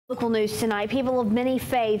Local news tonight. People of many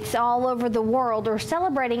faiths all over the world are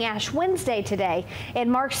celebrating Ash Wednesday today. It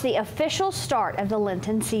marks the official start of the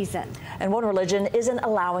Lenten season. And one religion isn't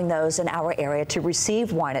allowing those in our area to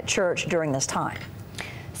receive wine at church during this time.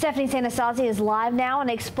 Stephanie Sanastasi is live now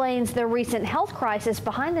and explains the recent health crisis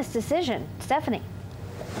behind this decision. Stephanie.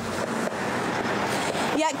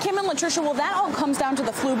 Yeah, Kim and Latricia, well, that all comes down to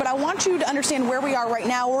the flu, but I want you to understand where we are right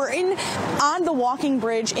now. We're on the walking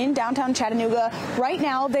bridge in downtown Chattanooga. Right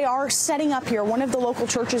now, they are setting up here. One of the local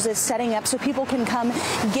churches is setting up so people can come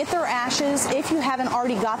get their ashes. If you haven't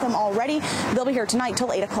already got them already, they'll be here tonight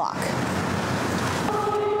till 8 o'clock.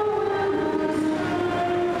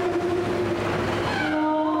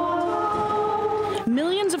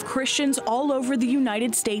 Millions of Christians all over the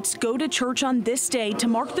United States go to church on this day to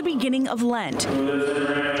mark the beginning of Lent.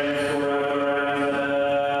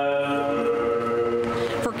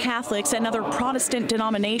 For Catholics and other Protestant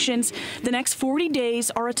denominations, the next 40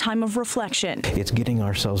 days are a time of reflection. It's getting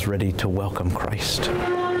ourselves ready to welcome Christ.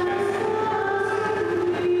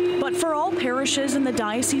 But for all parishes in the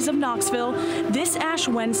Diocese of Knoxville, this Ash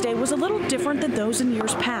Wednesday was a little different than those in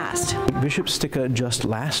years past. Bishop Sticka just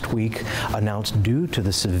last week announced, due to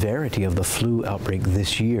the severity of the flu outbreak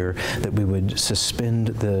this year, that we would suspend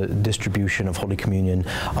the distribution of Holy Communion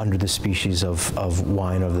under the species of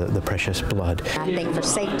wine of the precious blood. I think for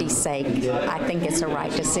safety's sake, I think it's a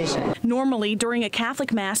right decision. Normally, during a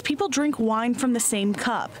Catholic Mass, people drink wine from the same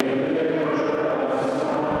cup.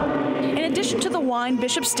 In addition to the wine,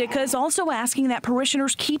 Bishop Sticka is also asking that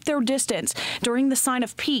parishioners keep their distance during the sign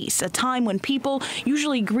of peace, a time when people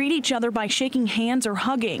usually greet each other by shaking hands or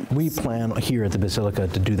hugging. We plan here at the Basilica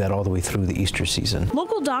to do that all the way through the Easter season.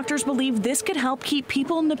 Local doctors believe this could help keep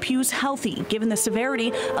people in the pews healthy, given the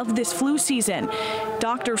severity of this flu season.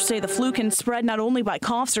 Doctors say the flu can spread not only by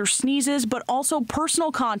coughs or sneezes, but also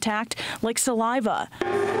personal contact like saliva.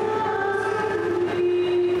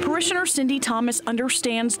 Parishioner Cindy Thomas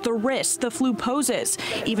understands the risks the flu poses,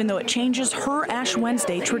 even though it changes her Ash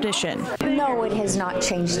Wednesday tradition. No, it has not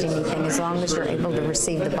changed anything. As long as you're able to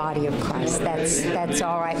receive the body of Christ, that's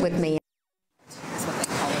all right with me.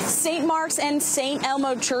 St. Mark's and St.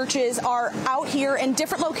 Elmo churches are out here in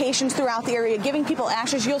different locations throughout the area giving people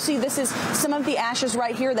ashes. You'll see this is some of the ashes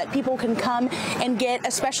right here that people can come and get,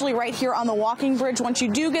 especially right here on the walking bridge. Once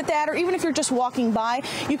you do get that, or even if you're just walking by,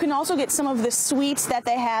 you can also get some of the sweets that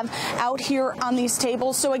they have out here on these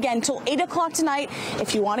tables. So again, till 8 o'clock tonight,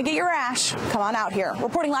 if you want to get your ash, come on out here.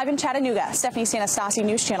 Reporting live in Chattanooga, Stephanie Sanastasi,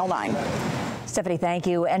 News Channel 9. Stephanie, thank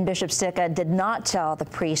you. And Bishop Sticka did not tell the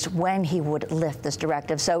priest when he would lift this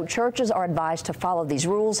directive, so churches are advised to follow these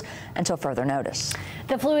rules until further notice.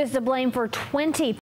 The flu is to blame for 20